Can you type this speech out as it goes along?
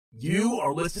You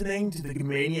are listening to the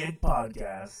Gamaniac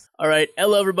Podcast. All right,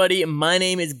 hello everybody. My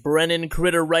name is Brennan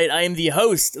Critter Wright. I am the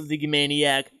host of the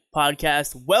Gamaniac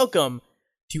Podcast. Welcome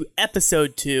to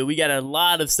episode 2. We got a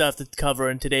lot of stuff to cover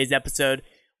in today's episode.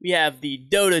 We have the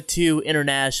Dota2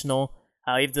 International.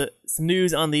 We have some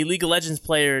news on the League of Legends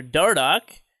player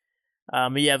Dardoch.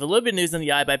 We have a little bit of news on the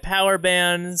iBuyPower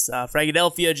bans.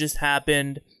 Philadelphia just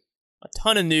happened. A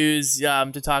ton of news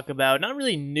to talk about. Not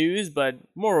really news, but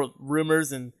more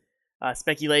rumors and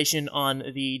speculation on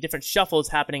the different shuffles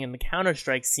happening in the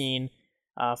Counter-Strike scene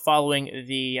following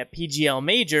the PGL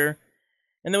Major.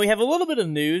 And then we have a little bit of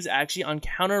news, actually, on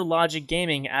Counter Logic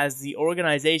Gaming as the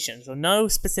organization. So no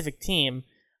specific team,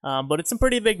 but it's some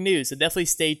pretty big news, so definitely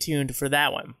stay tuned for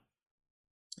that one.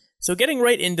 So getting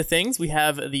right into things, we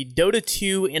have the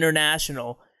Dota2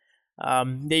 International.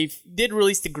 They did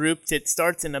release the groups. It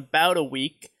starts in about a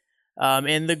week.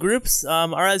 And the groups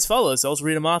are as follows. So I'll just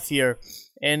read them off here.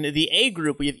 In the A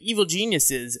group, we have Evil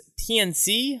Geniuses,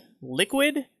 TNC,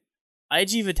 Liquid,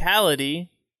 IG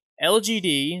Vitality,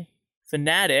 LGD,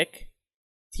 Fnatic,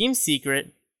 Team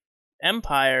Secret,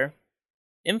 Empire,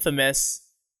 Infamous,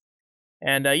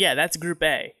 and that's Group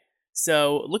A.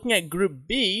 So looking at Group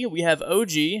B, we have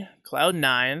OG,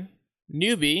 Cloud9,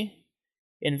 Newbie,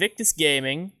 Invictus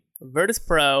Gaming,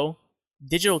 Virtus.pro,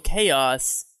 Digital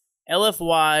Chaos,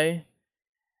 LFY,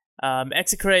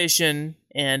 Execration,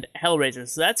 and Hellraiser.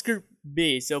 So that's Group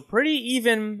B. So pretty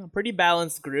even, pretty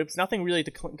balanced groups. Nothing really to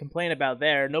complain about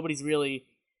there. Nobody's really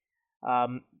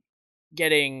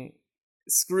getting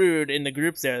screwed in the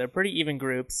groups there. They're pretty even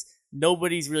groups.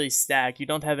 Nobody's really stacked. You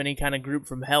don't have any kind of group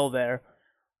from hell there.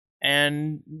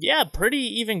 And yeah,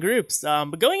 pretty even groups.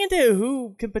 But going into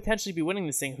who could potentially be winning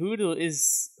this thing,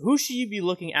 who should you be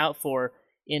looking out for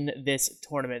in this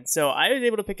tournament? So I was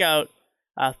able to pick out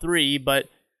 3, but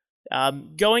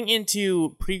going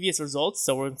into previous results,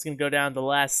 so we're just going to go down the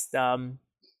last, at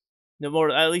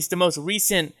least the most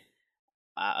recent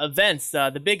events,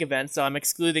 the big events. So I'm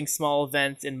excluding small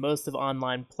events in most of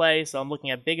online play. So I'm looking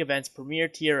at big events, premier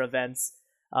tier events.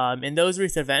 In those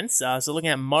recent events, so looking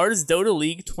at Mars Dota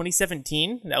League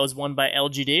 2017, that was won by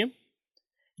LGD.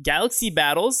 Galaxy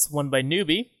Battles, won by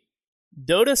Newbie.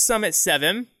 Dota Summit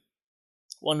 7,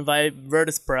 won by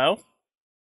Virtus.pro.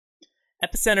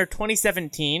 Epicenter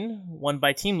 2017, won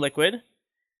by Team Liquid.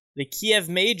 The Kiev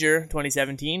Major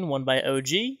 2017, won by OG.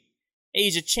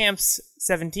 Asia Champs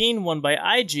 17, won by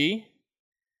IG.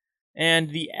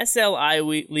 And the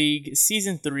SLI League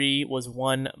Season 3 was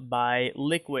won by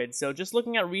Liquid. So just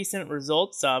looking at recent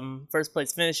results, first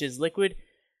place finishes, Liquid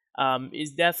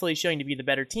is definitely showing to be the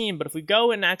better team. But if we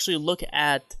go and actually look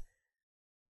at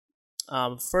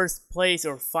first place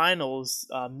or finals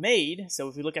made, so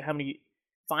if we look at how many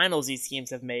finals these teams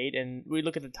have made, and we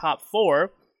look at the top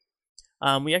 4,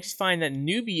 we actually find that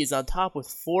Newbie is on top with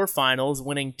 4 finals,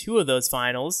 winning 2 of those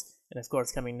finals, and of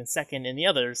course coming in second in the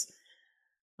others.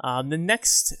 The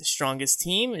next strongest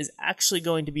team is actually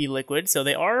going to be Liquid, so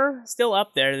they are still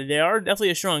up there. They are definitely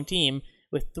a strong team,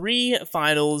 with 3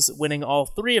 finals, winning all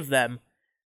 3 of them.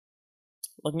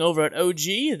 Looking over at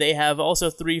OG, they have also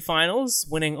 3 finals,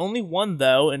 winning only 1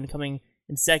 though, and coming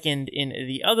in second in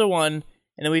the other one.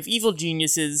 And then we have Evil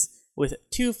Geniuses with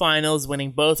 2 finals,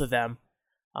 winning both of them.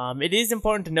 It is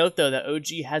important to note, though, that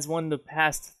OG has won the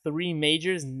past 3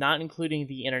 majors, not including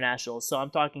the International. So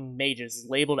I'm talking majors,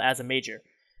 labeled as a major.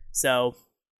 So,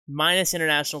 minus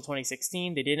International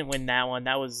 2016, they didn't win that one.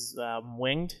 That was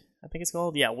Winged, I think it's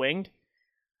called. Yeah, Winged.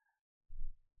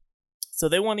 So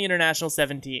they won the International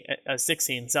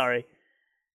 16, sorry.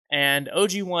 And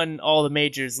OG won all the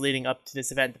majors leading up to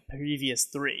this event, the previous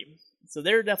 3. So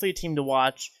they're definitely a team to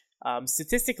watch.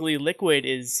 Statistically, Liquid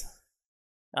is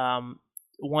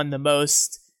won the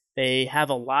most. They have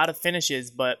a lot of finishes,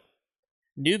 but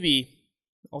Newbie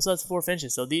also has 4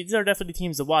 finishes. So these are definitely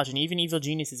teams to watch, and even Evil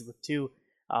Geniuses with 2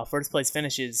 first place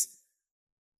finishes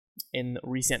in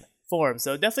recent form.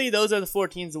 So definitely those are the 4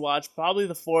 teams to watch. Probably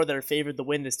the 4 that are favored to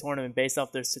win this tournament based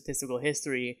off their statistical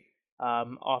history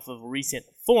off of recent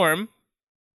form.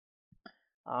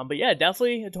 But yeah,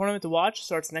 definitely a tournament to watch.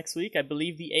 Starts next week, I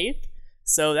believe the 8th.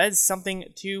 So that is something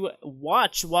to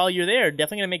watch while you're there.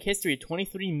 Definitely going to make history.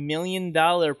 $23 million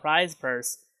prize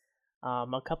purse.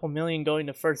 A couple million going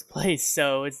to first place.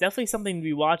 So it's definitely something to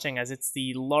be watching, as it's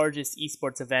the largest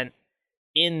esports event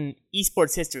in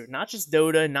esports history. Not just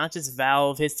Dota, not just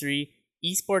Valve history,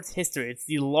 esports history. It's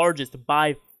the largest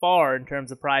by far in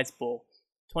terms of prize pool.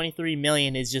 23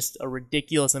 million is just a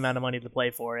ridiculous amount of money to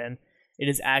play for, and it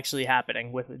is actually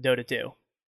happening with Dota 2.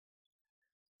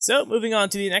 So, moving on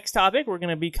to the next topic, we're going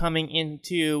to be coming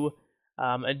into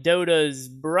Dota's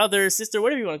brother, sister,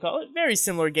 whatever you want to call it, very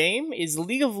similar game, is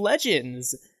League of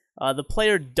Legends. The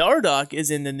player Dardoch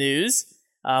is in the news,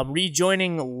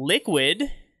 rejoining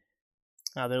Liquid,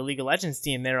 their League of Legends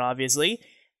team there, obviously,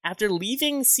 after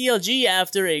leaving CLG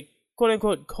after a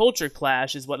quote-unquote culture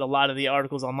clash, is what a lot of the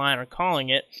articles online are calling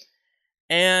it.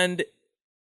 And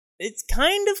it's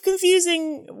kind of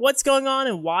confusing what's going on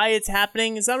and why it's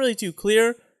happening. It's not really too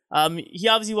clear. He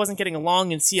obviously wasn't getting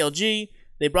along in CLG.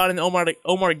 They brought in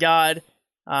Omar God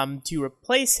to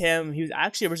replace him. He was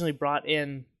actually originally brought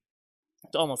in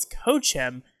to almost coach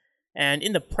him. And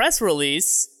in the press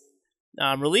release,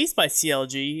 released by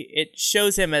CLG, it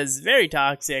shows him as very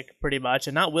toxic, pretty much,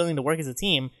 and not willing to work as a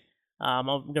team. I'm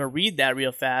going to read that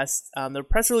real fast. The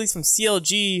press release from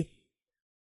CLG,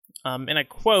 and I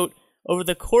quote, "Over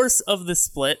the course of the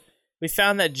split, we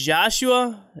found that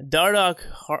Joshua Dardoch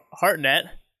Hartnett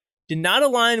did not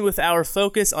align with our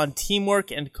focus on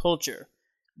teamwork and culture.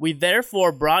 We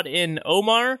therefore brought in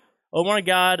Omar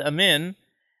God Amin,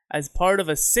 as part of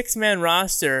a 6-man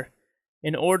roster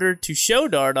in order to show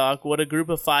Dardoch what a group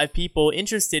of 5 people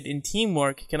interested in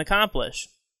teamwork can accomplish.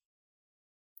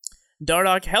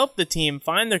 Dardoch helped the team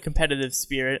find their competitive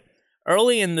spirit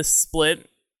early in the split,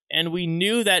 and we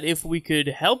knew that if we could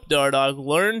help Dardoch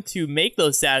learn to make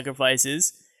those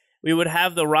sacrifices, we would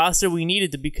have the roster we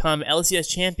needed to become LCS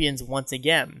champions once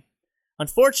again.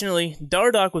 Unfortunately,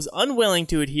 Dardoch was unwilling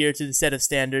to adhere to the set of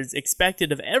standards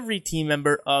expected of every team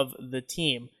member of the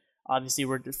team." Obviously,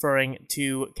 we're referring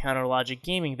to Counter Logic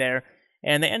Gaming there,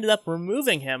 and they ended up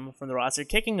removing him from the roster,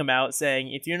 kicking him out,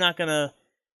 saying, if you're not going to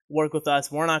work with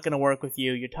us, we're not going to work with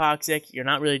you, you're toxic, you're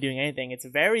not really doing anything. It's a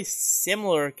very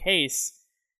similar case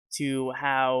to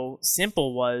how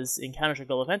Simple was in Counter-Strike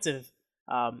Global Offensive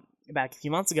back a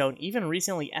few months ago, and even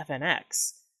recently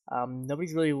FNX.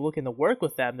 Nobody's really looking to work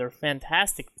with them. They're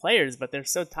fantastic players, but they're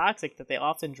so toxic that they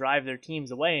often drive their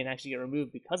teams away and actually get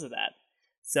removed because of that.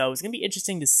 So it's going to be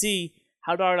interesting to see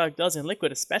how Dardoch does in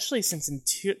Liquid, especially since in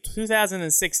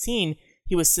 2016,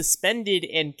 he was suspended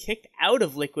and kicked out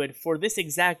of Liquid for this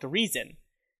exact reason.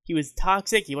 He was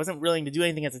toxic, he wasn't willing to do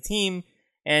anything as a team,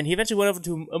 and he eventually went over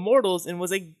to Immortals and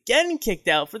was again kicked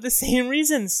out for the same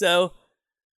reason. So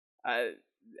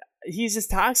he's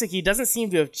just toxic. He doesn't seem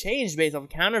to have changed based on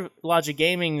Counter Logic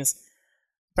Gaming's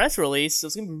press release. So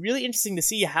it's going to be really interesting to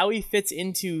see how he fits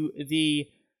into the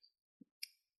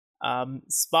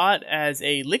spot as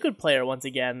a Liquid player once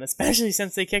again, especially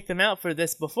since they kicked him out for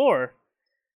this before.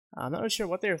 I'm not really sure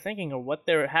what they were thinking or what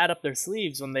they had up their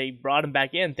sleeves when they brought him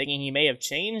back in, thinking he may have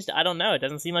changed. I don't know. It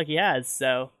doesn't seem like he has,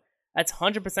 so that's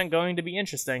 100% going to be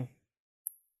interesting.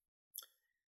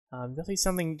 Definitely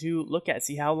something to look at,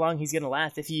 see how long he's going to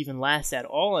last, if he even lasts at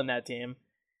all in that team,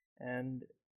 and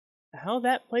how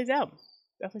that plays out.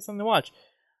 Definitely something to watch.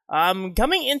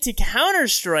 Coming into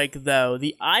Counter-Strike, though,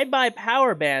 the iBuy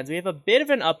power bans, we have a bit of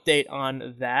an update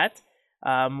on that.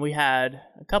 We had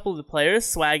a couple of the players,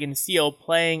 Swag and Steel,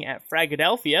 playing at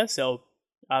Fragadelphia, so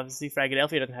obviously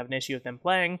Fragadelphia doesn't have an issue with them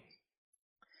playing.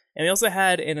 And we also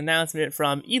had an announcement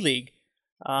from E-League.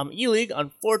 E-League,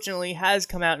 unfortunately, has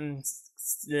come out and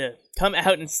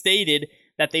stated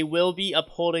that they will be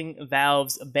upholding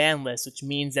Valve's ban list, which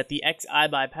means that the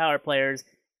ex-iBuy power players,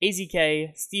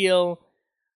 AZK, Steel,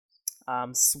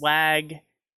 Swag,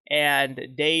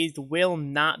 and Dazed will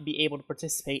not be able to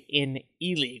participate in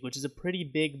E-League, which is a pretty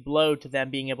big blow to them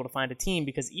being able to find a team,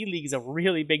 because E-League is a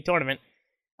really big tournament,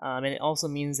 and it also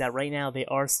means that right now they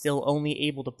are still only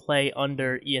able to play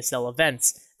under ESL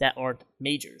events that aren't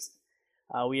majors.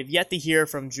 We have yet to hear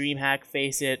from DreamHack,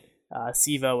 Faceit,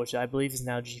 Sivo, which I believe is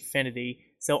now Gfinity.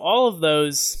 So all of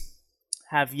those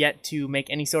have yet to make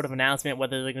any sort of announcement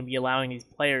whether they're going to be allowing these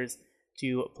players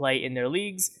to play in their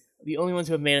leagues. The only ones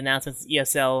who have made announcements is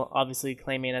ESL, obviously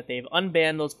claiming that they've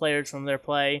unbanned those players from their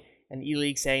play, and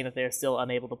E-League saying that they're still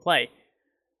unable to play.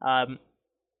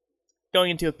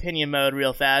 Going into opinion mode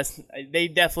real fast,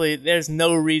 there's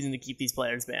no reason to keep these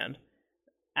players banned.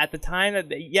 At the time,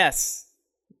 yes,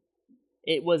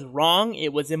 it was wrong,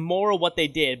 it was immoral what they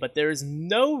did, but there is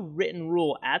no written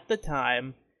rule at the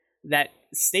time that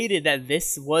stated that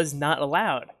this was not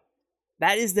allowed.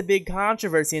 That is the big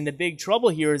controversy and the big trouble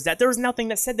here, is that there was nothing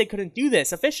that said they couldn't do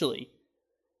this officially.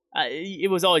 It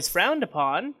was always frowned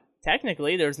upon,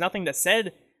 technically. There was nothing that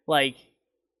said,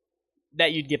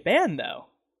 that you'd get banned, though.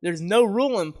 There's no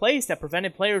rule in place that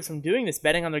prevented players from doing this,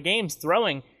 betting on their games,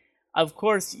 throwing. Of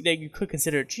course, you could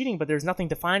consider it cheating, but there's nothing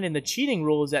defined in the cheating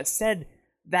rules that said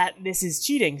that this is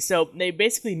cheating. So they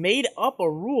basically made up a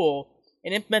rule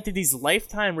and implemented these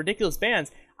lifetime ridiculous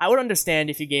bans. I would understand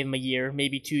if you gave them a year,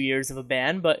 maybe 2 years of a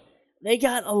ban, but they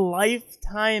got a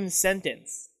lifetime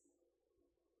sentence.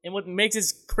 And what makes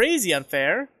this crazy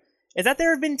unfair is that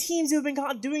there have been teams who have been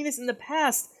caught doing this in the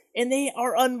past, and they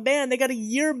are unbanned. They got a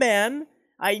year ban.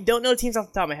 I don't know teams off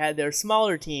the top of my head. They're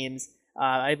smaller teams.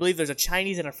 I believe there's a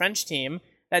Chinese and a French team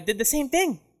that did the same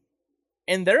thing.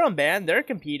 And they're unbanned. They're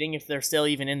competing if they're still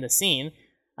even in the scene.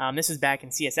 This was back in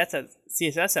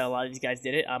CSS. A lot of these guys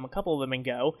did it. A couple of them in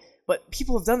Go. But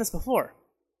people have done this before.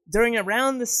 During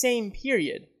around the same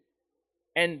period.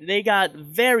 And they got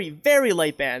very, very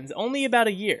light bans. Only about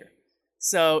a year.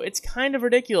 So it's kind of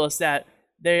ridiculous that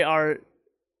they are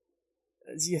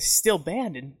still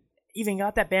banned and even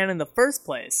got that ban in the first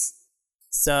place.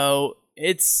 So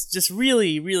it's just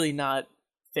really, really not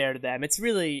fair to them.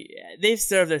 They've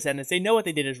served their sentence. They know what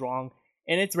they did is wrong,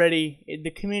 and it's ready.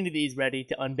 The community is ready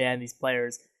to unban these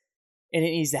players, and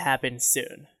it needs to happen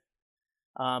soon.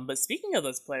 But speaking of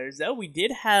those players, though, we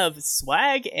did have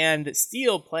Swag and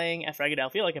Steel playing at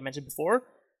Philadelphia, like I mentioned before.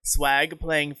 Swag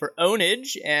playing for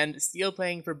Ownage and Steel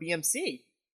playing for BMC.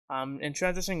 And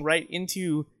transitioning right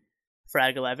into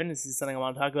Frag 11, this is something I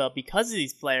want to talk about because of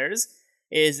these players,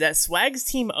 is that Swag's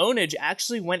team Ownage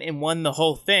actually went and won the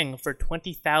whole thing for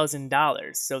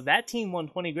 $20,000. So that team won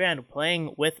 $20,000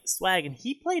 playing with Swag, and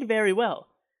he played very well.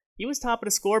 He was top of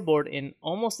the scoreboard in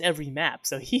almost every map,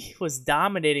 so he was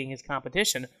dominating his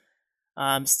competition.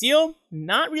 Steel,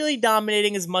 not really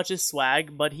dominating as much as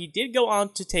Swag, but he did go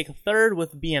on to take third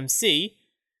with BMC,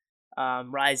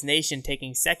 Rise Nation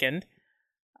taking second.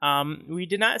 We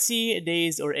did not see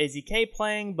Daze or AZK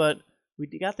playing, but we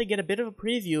got to get a bit of a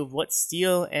preview of what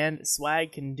Steel and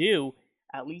Swag can do,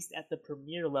 at least at the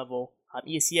Premier level,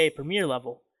 ESEA Premier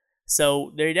level.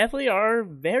 So they definitely are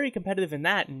very competitive in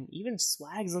that, and even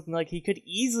Swag's looking like he could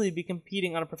easily be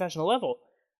competing on a professional level.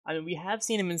 I mean, we have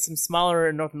seen him in some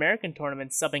smaller North American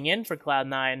tournaments subbing in for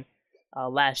Cloud9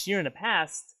 last year in the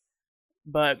past,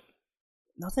 but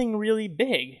nothing really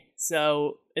big.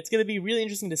 So it's going to be really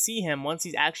interesting to see him once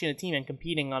he's actually in a team and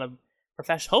competing on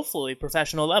a hopefully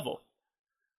professional level.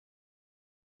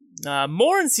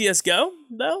 More in CSGO,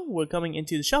 though, we're coming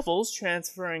into the shuffles,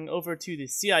 transferring over to the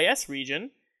CIS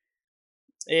region,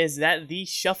 is that the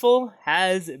shuffle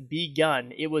has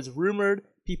begun. It was rumored.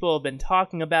 People have been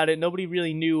talking about it. Nobody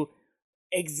really knew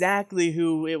exactly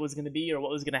who it was going to be or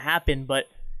what was going to happen, but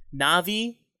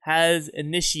Na'Vi has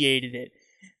initiated it.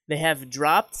 They have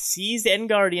dropped Seized and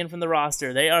Guardian from the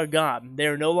roster. They are gone. They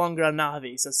are no longer on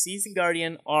Na'Vi. So Seized and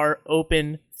Guardian are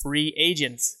open free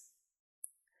agents.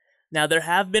 Now, there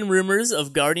have been rumors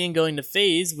of Guardian going to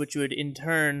FaZe, which would in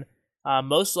turn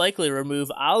most likely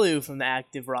remove Alu from the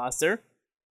active roster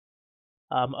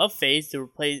of FaZe to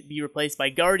be replaced by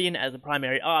Guardian as the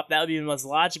primary op. That would be the most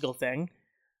logical thing.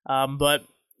 But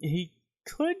he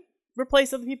could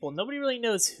replace other people. Nobody really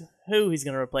knows who he's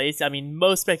going to replace. I mean,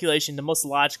 most speculation, the most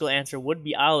logical answer would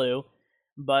be Alu,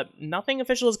 but nothing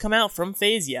official has come out from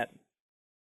FaZe yet,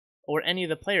 or any of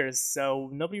the players, so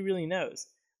nobody really knows.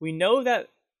 We know that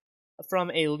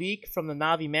from a leak from the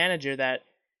Na'Vi manager that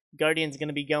Guardian's going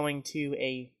to be going to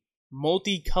a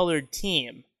multicolored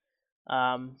team.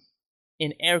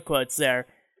 In air quotes there.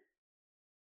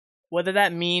 Whether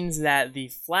that means that the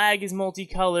flag is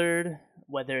multicolored,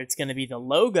 whether it's going to be the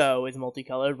logo is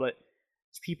multicolored, what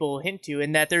people hint to,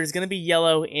 and that there's going to be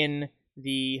yellow in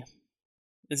the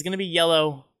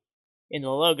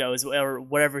logos, or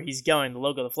wherever he's going, the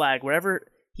logo, the flag, wherever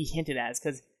he hinted at,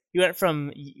 because he went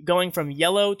from going from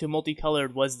yellow to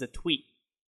multicolored was the tweet.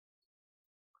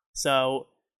 So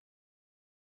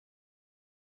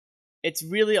it's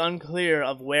really unclear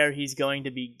of where he's going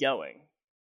to be going,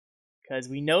 because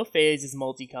we know FaZe is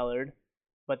multicolored,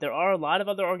 but there are a lot of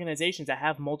other organizations that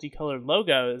have multicolored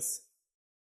logos.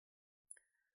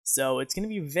 So it's going to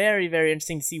be very, very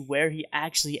interesting to see where he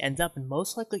actually ends up, and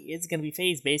most likely it's going to be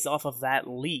FaZe based off of that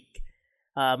leak.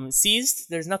 Seized,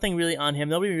 there's nothing really on him.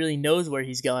 Nobody really knows where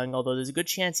he's going, although there's a good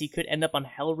chance he could end up on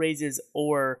Hellraisers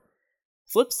or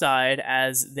Flipside,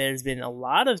 as there's been a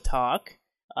lot of talk.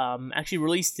 Actually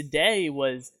released today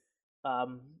was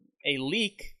a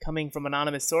leak coming from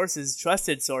anonymous sources,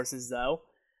 trusted sources though,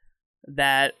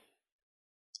 that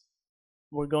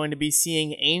we're going to be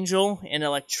seeing Angel and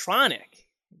Electronic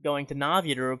going to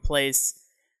Na'Vi to replace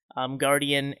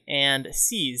Guardian and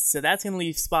Seized. So that's going to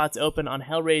leave spots open on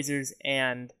Hellraisers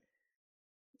and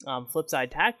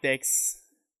Flipside Tactics,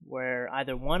 where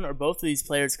either one or both of these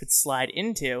players could slide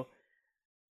into.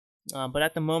 But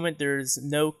at the moment, there's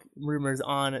no rumors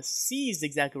on Seized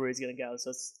exactly where he's going to go. So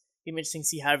it's going to be interesting to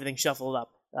see how everything shuffled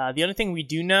up. The only thing we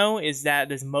do know is that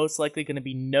there's most likely going to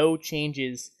be no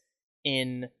changes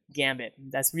in Gambit.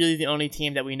 That's really the only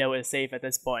team that we know is safe at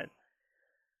this point.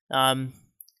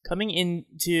 Coming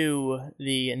into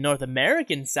the North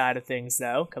American side of things,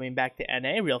 though, coming back to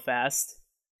NA real fast,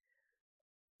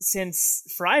 since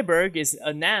Freiburg is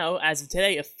now, as of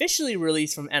today, officially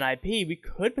released from NIP, we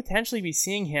could potentially be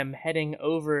seeing him heading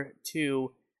over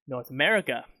to North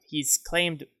America. He's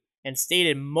claimed and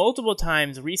stated multiple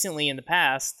times recently in the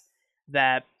past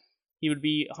that he would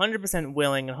be 100%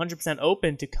 willing and 100%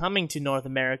 open to coming to North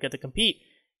America to compete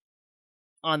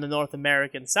on the North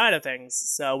American side of things.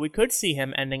 So we could see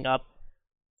him ending up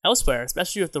elsewhere,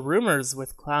 especially with the rumors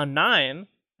with Cloud9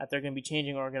 that they're going to be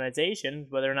changing organizations,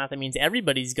 whether or not that means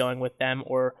everybody's going with them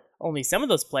or only some of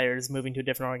those players moving to a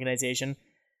different organization.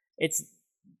 It's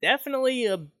definitely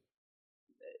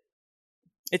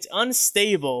it's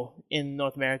unstable in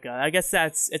North America. I guess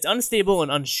it's unstable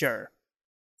and unsure.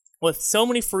 With so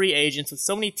many free agents, with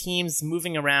so many teams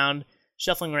moving around,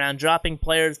 shuffling around, dropping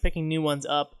players, picking new ones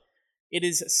up, it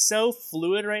is so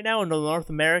fluid right now in the North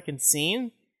American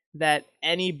scene that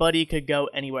anybody could go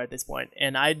anywhere at this point.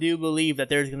 And I do believe that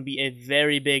there's going to be a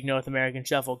very big North American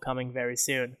shuffle coming very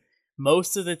soon.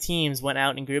 Most of the teams went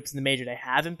out in groups in the major. They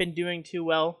haven't been doing too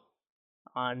well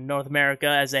on North America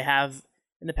as they have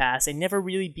in the past. They never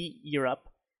really beat Europe.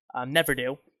 Never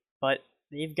do. But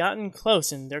they've gotten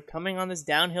close, and they're coming on this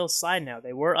downhill slide now.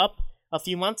 They were up a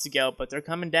few months ago, but they're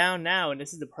coming down now, and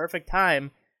this is the perfect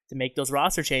time to make those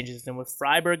roster changes. And with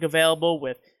Freiburg available,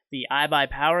 with the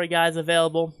iBuyPower guys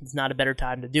available, it's not a better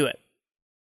time to do it.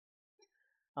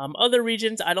 Other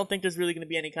regions, I don't think there's really going to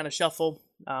be any kind of shuffle.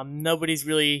 Nobody's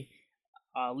really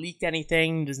leaked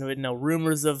anything. There's no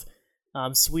rumors of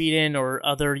Sweden or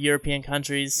other European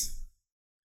countries.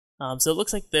 So it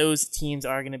looks like those teams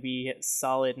are going to be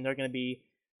solid, and they're going to be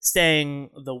staying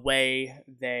the way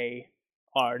they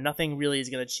are. Nothing really is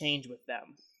going to change with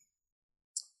them.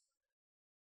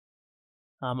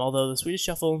 Although the Swedish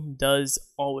Shuffle does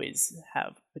always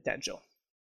have potential.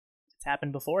 It's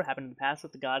happened before, happened in the past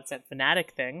with the God Sent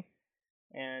Fnatic thing,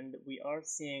 and we are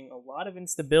seeing a lot of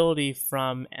instability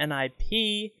from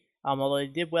NIP, although they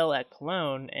did well at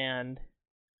Cologne, and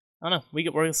I don't know,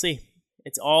 we're going to see.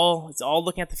 It's all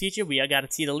looking at the future. We got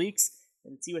to see the leaks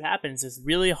and see what happens. It's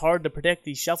really hard to predict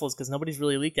these shuffles because nobody's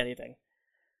really leaked anything.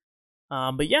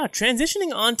 But yeah,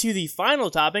 transitioning on to the final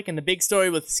topic and the big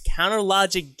story with Counter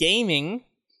Logic Gaming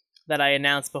that I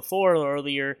announced before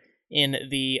earlier in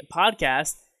the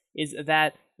podcast is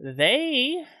that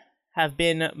they have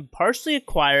been partially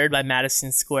acquired by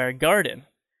Madison Square Garden.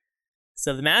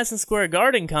 So the Madison Square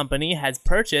Garden company has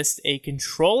purchased a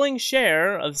controlling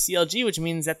share of CLG, which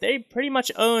means that they pretty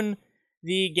much own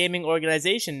the gaming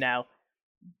organization now.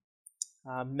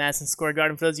 Madison Square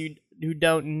Garden, for those of you who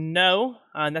don't know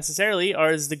necessarily,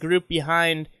 is the group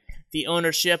behind the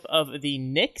ownership of the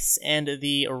Knicks and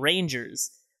the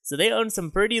Rangers. So they own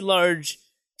some pretty large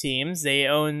teams. They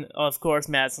own, of course,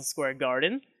 Madison Square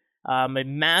Garden, a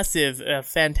massive,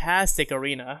 fantastic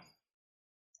arena.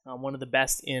 One of the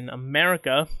best in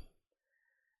America.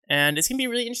 And it's going to be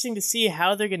really interesting to see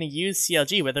how they're going to use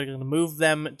CLG, whether they're going to move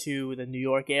them to the New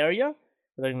York area,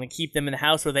 whether they're going to keep them in the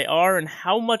house where they are, and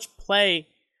how much play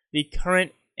the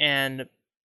current members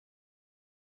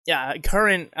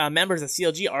of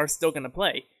CLG are still going to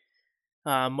play.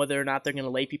 Whether or not they're going to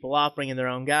lay people off, bring in their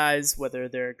own guys, whether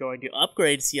they're going to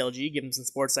upgrade CLG, give them some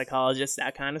sports psychologists,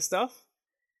 that kind of stuff.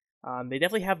 They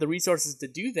definitely have the resources to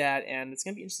do that, and it's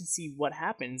going to be interesting to see what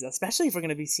happens, especially if we're going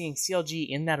to be seeing CLG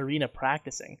in that arena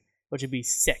practicing, which would be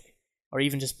sick, or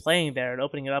even just playing there and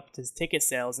opening it up to ticket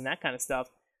sales and that kind of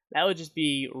stuff. That would just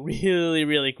be really,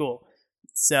 really cool.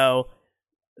 So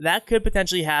that could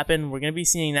potentially happen. We're going to be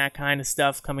seeing that kind of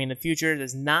stuff coming in the future.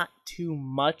 There's not too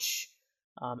much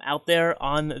out there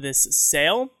on this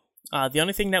sale. The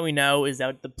only thing that we know is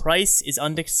that the price is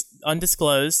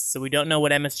undisclosed, so we don't know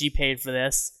what MSG paid for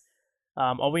this.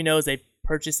 All we know is they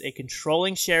purchased a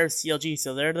controlling share of CLG,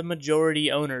 so they're the majority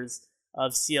owners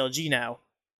of CLG now.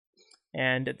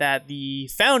 And that the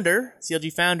founder,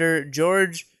 CLG founder,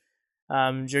 George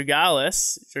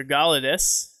Georgalidis,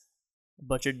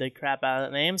 butchered the crap out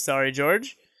of that name, sorry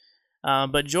George.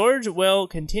 But George will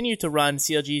continue to run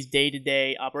CLG's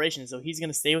day-to-day operations, so he's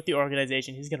going to stay with the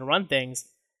organization, he's going to run things.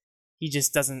 He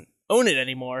just doesn't own it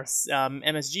anymore.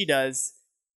 MSG does.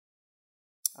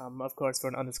 Of course, for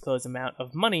an undisclosed amount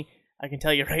of money. I can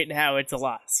tell you right now, it's a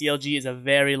lot. CLG is a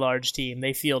very large team.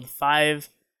 They field five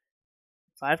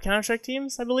Counter-Strike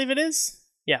teams, I believe it is.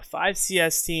 Yeah, 5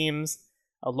 CS teams,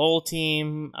 a LoL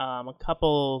team, an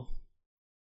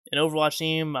Overwatch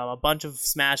team, a bunch of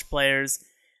Smash players.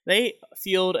 They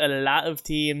field a lot of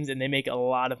teams, and they make a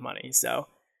lot of money. So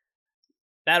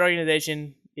that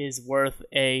organization is worth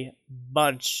a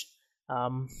bunch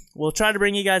We'll try to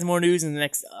bring you guys more news in the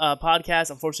next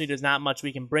podcast. Unfortunately, there's not much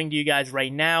we can bring to you guys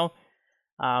right now.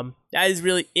 That is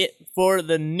really it for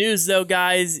the news, though,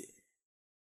 guys.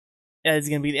 That is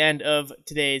going to be the end of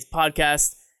today's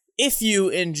podcast. If you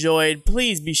enjoyed,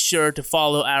 please be sure to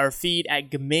follow our feed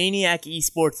at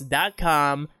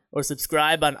GamaniacEsports.com or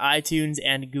subscribe on iTunes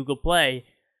and Google Play.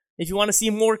 If you want to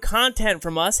see more content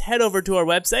from us, head over to our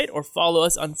website or follow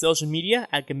us on social media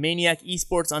at Gamaniac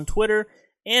Esports on Twitter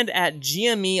and at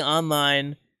GME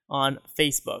Online on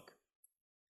Facebook.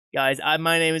 Guys,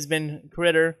 my name has been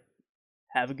Critter.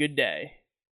 Have a good day.